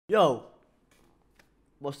Yo,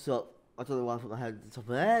 what's up? I don't know why I put my head on the top of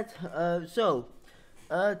my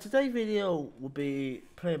head. Today's video will be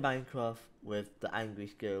playing Minecraft with the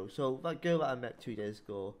Angriest girl. So that girl that I met 2 days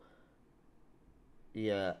ago,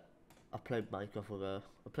 yeah, I played Minecraft with her.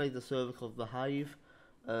 I played the server called the Hive.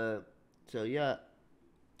 So yeah,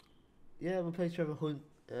 we played Trevor Hunt.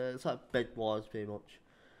 It's like Bed Wars pretty much,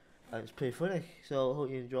 and it's pretty funny. So I hope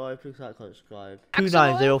you enjoy. Please like, comment, subscribe.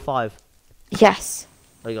 2905. Yes.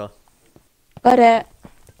 There you go. Got it.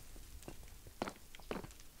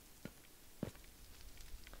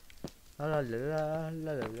 La la la la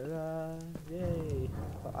la la la. Yay!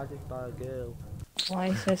 I just by a girl. Why are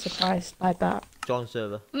you so surprised by that? John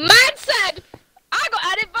server. Man said I got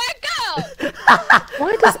added by a girl.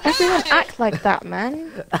 Why does everyone act like that,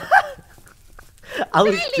 man? I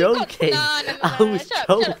was Really? joking. No. I was Shut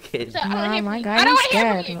up. joking. Oh my god, I don't I'm wanna hear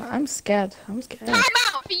scared. from you. I'm scared. I'm scared. Time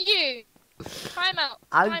out for you. Time out.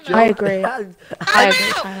 I'm Time joking. I agree. I agree. Time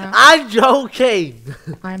out. I'm joking.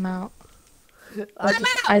 I'm out. I Time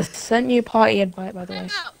just- out. I sent you party invite, by the way. Time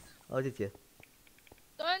out. Oh, did you?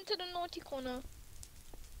 Go into the naughty corner.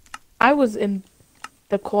 I was in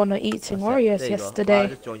the corner eating There Oreos you go. I yesterday.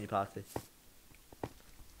 just joined your party.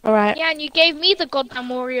 Alright. Yeah, and you gave me the goddamn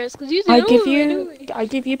Oreos because you said, I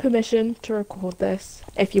give you permission to record this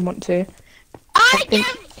if you want to. I think- give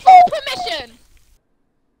full permission.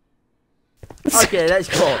 Okay, let's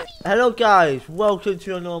go. Hello guys, welcome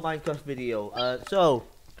to another Minecraft video. So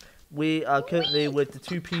we are currently with the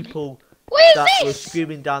 2 people What is that were this?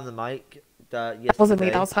 screaming down the mic. Yesterday. Wasn't me,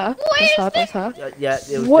 that was her. That was her. Yeah,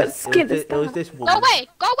 it was What this, skin it was is this, it was that? this woman. Go away.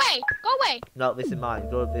 Go away. Go away. No, this is mine.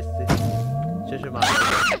 Go this. Just remind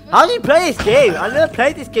me. How do you play this game? I've never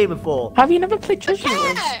played this game before. Have you never played Treasure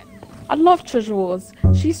Wars? Yeah. I love Treasure Wars.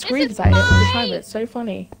 She screams at it all the time. It's so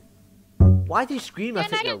funny. Why do you scream Then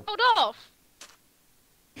at I it get though? told off.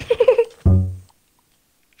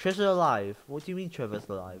 Treasure alive? What do you mean Trevor's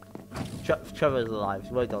alive? Trevor's alive.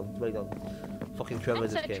 Well done. Well done. Fucking I Trevor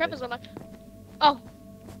just said came Trevor's in. alive. Oh.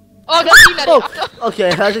 Oh, that's you, Maddie. Oh, okay.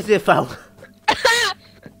 I just did fell.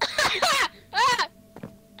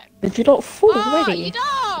 Did you not fall Oh, already? you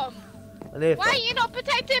dumb. I nearly Why fell. are you not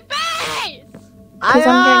protecting base? I 'Cause I'm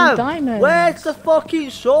am! getting diamonds. Where's the fucking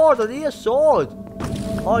sword? I need a sword.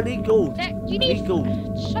 Oh, I need gold. You I need. need gold.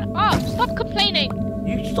 Shut up. Stop complaining.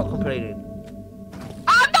 You stop complaining.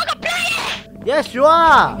 I'm not complaining. Yes, you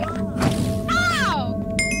are. Ow.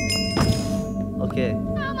 Okay.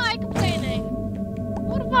 How am I complaining?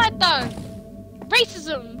 What have I done?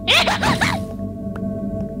 Racism.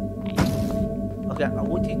 Okay.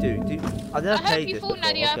 What do you do? I I never hope played you this fall, before.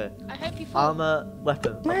 Nadia. Okay. I hope you fall. Armor,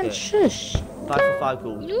 weapon. Man, Okay. shush. 5 for 5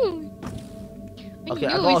 gold. You. Okay,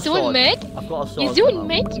 I You got a is doing sword. mid. I've got a sword. He's doing now.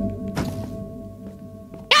 mid.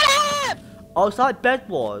 Get him! Oh, it's like Bed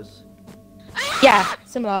Wars. Yeah,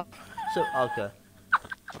 similar. So, okay.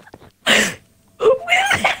 What?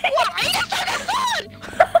 Are you trying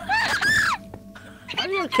to Are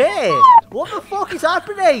you okay? What the fuck is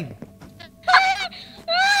happening?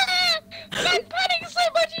 Ben panicking so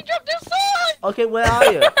much he dropped his sword. Okay, where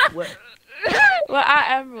are you? Where... We're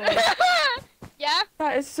at Emerald. Yeah.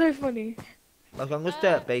 That is so funny. Okay, I'm gonna stay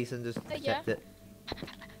at base and just yeah. protect it.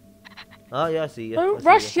 Oh yeah, I see you. Don't I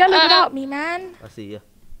rush see you. yelling about me, man. I see you.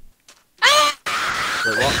 Ah!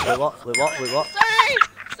 Wait, what? Wait, what? Wait, what? Wait, what?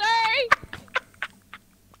 Sorry.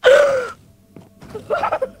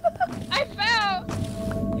 I fell.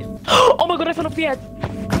 Oh my god, I fell off the edge.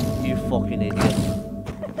 You fucking idiot.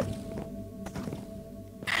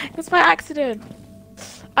 It was by accident.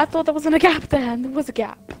 I thought there wasn't a gap there, and there was a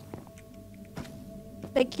gap.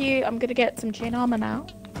 Thank you. I'm gonna get some chain armor now.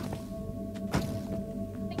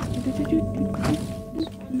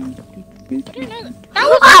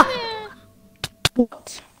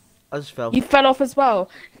 What? I just fell. You fell off as well.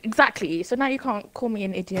 Exactly. So now you can't call me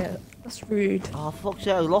an idiot. That's rude. Oh fuck's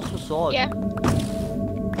sake! I lost my sword. Yeah.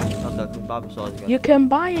 Okay, I can buy my sword again. You can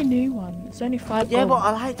buy a new one. It's only 5 Yeah, gold. but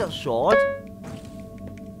I like that sword.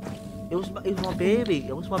 It was my baby.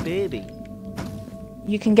 It was my baby.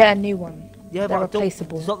 You can get a new one. Yeah, They're but I don't-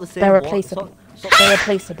 replaceable. It's not the same. They're one. replaceable. It's not- They're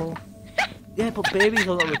replaceable. Yeah, but babies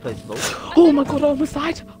are not replaceable. Oh my god, I almost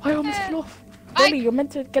died. I almost fell off. Really, you're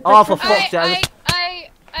meant to get the Oh, for trophy. fuck's sake! I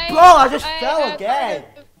Bro, I just fell again.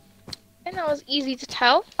 And that was easy to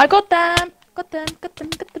tell. I got them. Got them. Got them.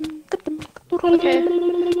 Got them. Got them. Okay.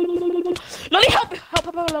 Lolly, help!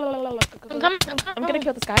 Help! I'm coming. I'm gonna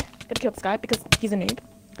kill this guy. Gonna kill this guy because he's a noob.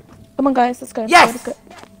 Come on, guys, let's go. Yes! Let's go.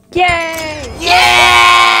 Yay!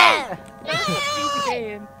 Yeah! Easy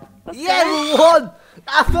game. Let's Yeah, go. we won!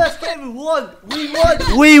 Our first game, we won! We won!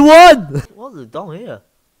 We won! What's it down here?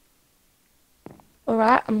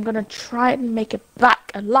 Alright, I'm gonna try and make it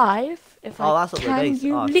back alive. If Oh, I that's what can, they base.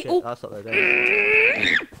 you Oh little. shit, that's what they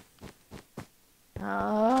base.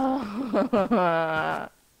 Oh.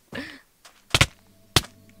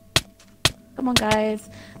 Come on, guys.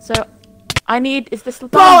 So, I need. Is this the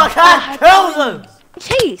Bro, I can't kill them!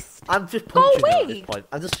 Chase! I'm just Go punching them at away. this point.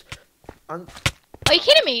 I'm Are you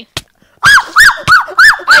kidding me?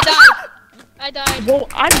 I died. Well,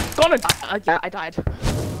 I'm gonna die. Yeah, I died.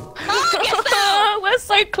 Oh, We're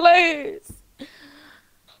so close.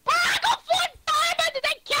 I got 4 diamonds and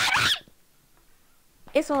they get it!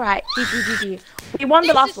 It's alright. GG. We won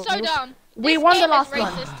the last This is one. so dumb. We This won the game is last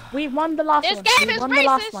one. racist. We won the last This one. game We is won the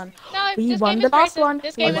last racist. one. No, We this won game the is last racist. one.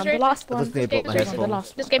 This We game is won the racist. last I one. just nearly broke my This game is We won the headphones.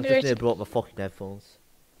 last This one. game I is just nearly racist. broke my fucking headphones.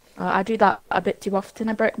 I do that a bit too often.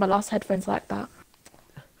 I broke my last headphones like that.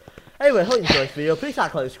 Anyway, hope you enjoyed this video. Please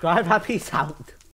like, comment, subscribe, and peace out.